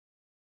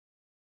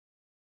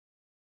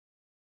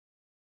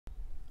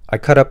I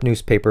cut up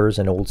newspapers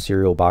and old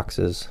cereal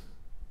boxes,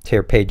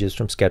 tear pages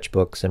from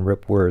sketchbooks, and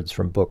rip words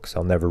from books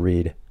I'll never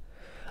read.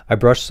 I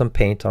brush some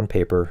paint on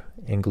paper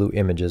and glue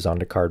images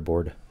onto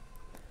cardboard.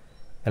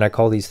 And I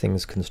call these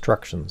things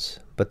constructions,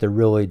 but they're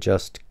really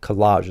just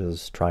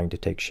collages trying to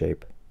take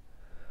shape.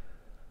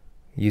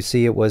 You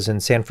see, it was in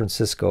San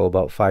Francisco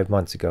about 5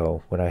 months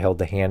ago when I held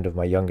the hand of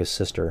my youngest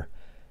sister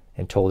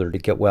and told her to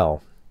get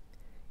well,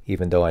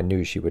 even though I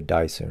knew she would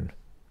die soon.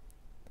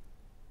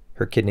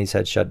 Her kidneys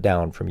had shut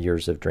down from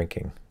years of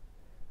drinking.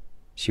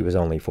 She was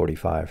only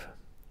 45.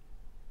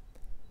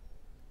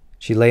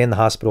 She lay in the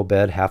hospital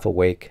bed half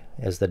awake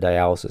as the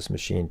dialysis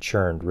machine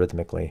churned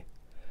rhythmically.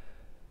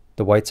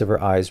 The whites of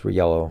her eyes were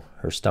yellow,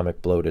 her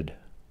stomach bloated.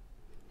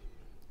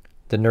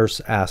 The nurse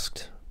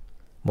asked,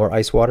 "More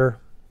ice water?"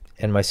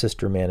 And my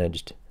sister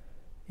managed,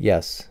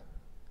 "Yes,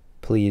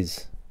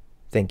 please,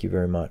 thank you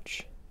very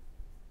much."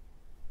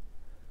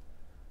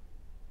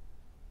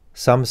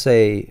 Some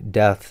say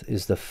death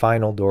is the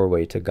final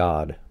doorway to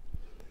God,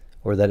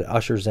 or that it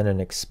ushers in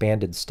an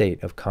expanded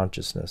state of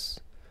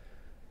consciousness,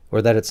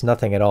 or that it's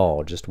nothing at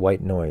all, just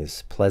white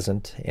noise,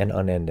 pleasant and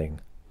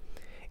unending.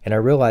 And I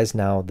realize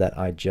now that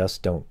I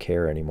just don't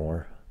care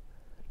anymore.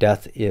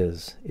 Death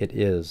is, it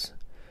is,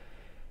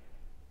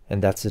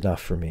 and that's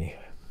enough for me.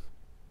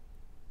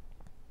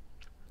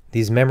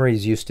 These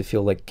memories used to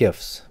feel like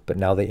gifts, but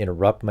now they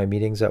interrupt my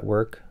meetings at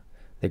work.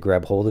 They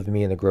grab hold of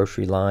me in the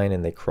grocery line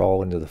and they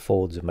crawl into the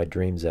folds of my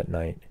dreams at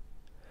night.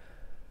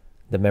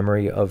 The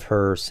memory of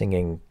her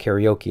singing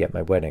karaoke at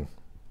my wedding.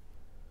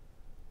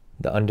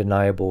 The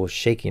undeniable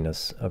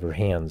shakiness of her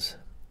hands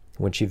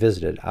when she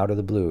visited out of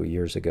the blue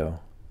years ago.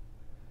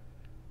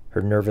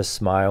 Her nervous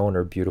smile and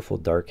her beautiful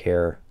dark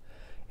hair,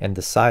 and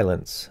the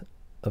silence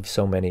of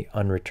so many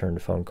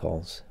unreturned phone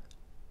calls.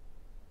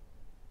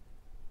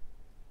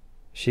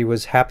 She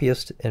was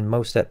happiest and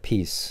most at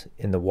peace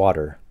in the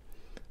water,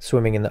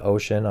 swimming in the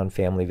ocean on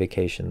family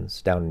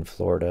vacations down in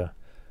Florida,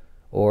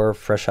 or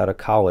fresh out of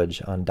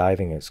college on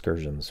diving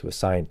excursions with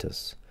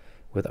scientists,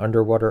 with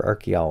underwater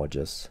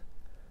archaeologists,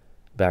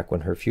 back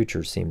when her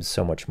future seemed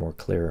so much more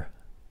clear.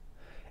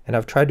 And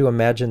I've tried to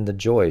imagine the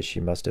joy she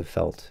must have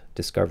felt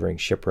discovering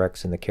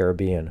shipwrecks in the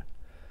Caribbean.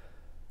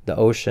 The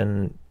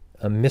ocean,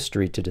 a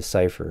mystery to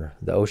decipher,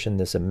 the ocean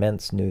this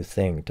immense new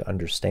thing to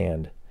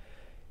understand,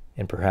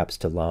 and perhaps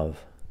to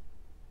love.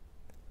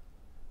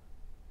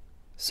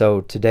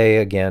 So today,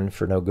 again,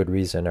 for no good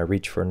reason, I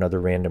reach for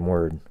another random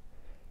word,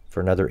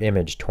 for another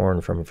image torn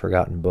from a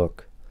forgotten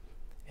book,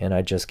 and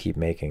I just keep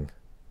making.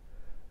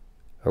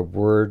 A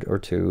word or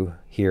two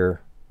here,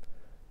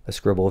 a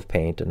scribble of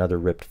paint, another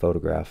ripped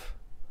photograph.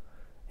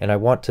 And I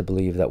want to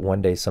believe that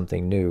one day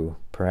something new,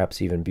 perhaps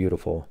even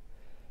beautiful,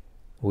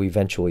 will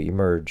eventually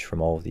emerge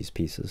from all of these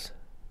pieces.